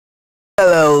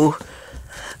Hello,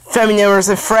 family members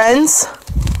and friends.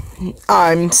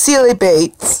 I'm Celia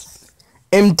Bates.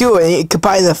 I'm doing a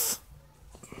combine of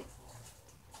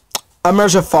a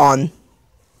mergerfawn.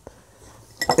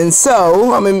 And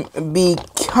so, I'm going to be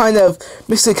kind of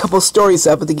mixing a couple stories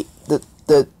up with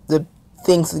the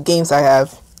things, the games I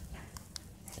have.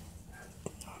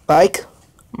 Like,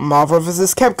 Marvel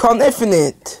vs. Capcom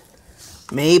Infinite.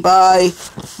 Made by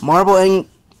Marvel and,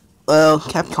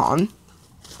 Capcom.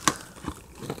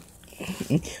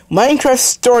 Minecraft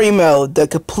Story Mode, the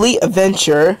complete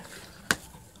adventure.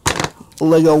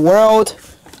 Lego World.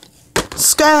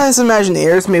 Skylines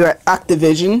Imagineers, made by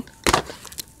Activision.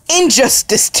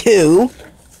 Injustice 2.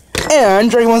 And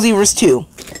Dragon Ball Z Verse 2.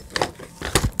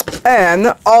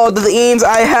 And all the games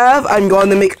I have, I'm going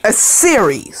to make a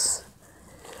series.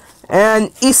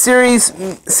 And each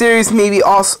series may be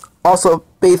also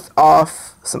based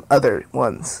off some other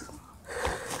ones.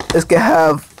 It's gonna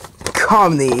have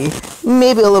comedy,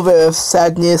 maybe a little bit of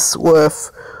sadness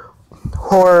with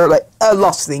horror, like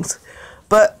lots of things.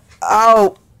 But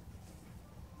I'll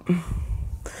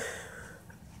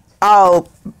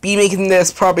be making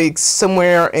this probably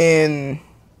somewhere in,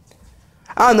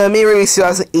 I don't know, maybe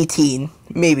 2018,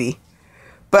 maybe.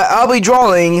 But I'll be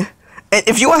drawing, and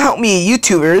if you want to help me,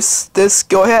 YouTubers, just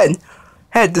go ahead,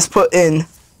 just put in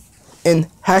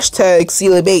hashtag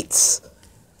Celia Bates.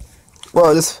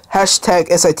 Well, just hashtag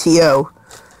SITO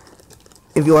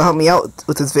if you want to help me out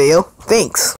with this video. Thanks.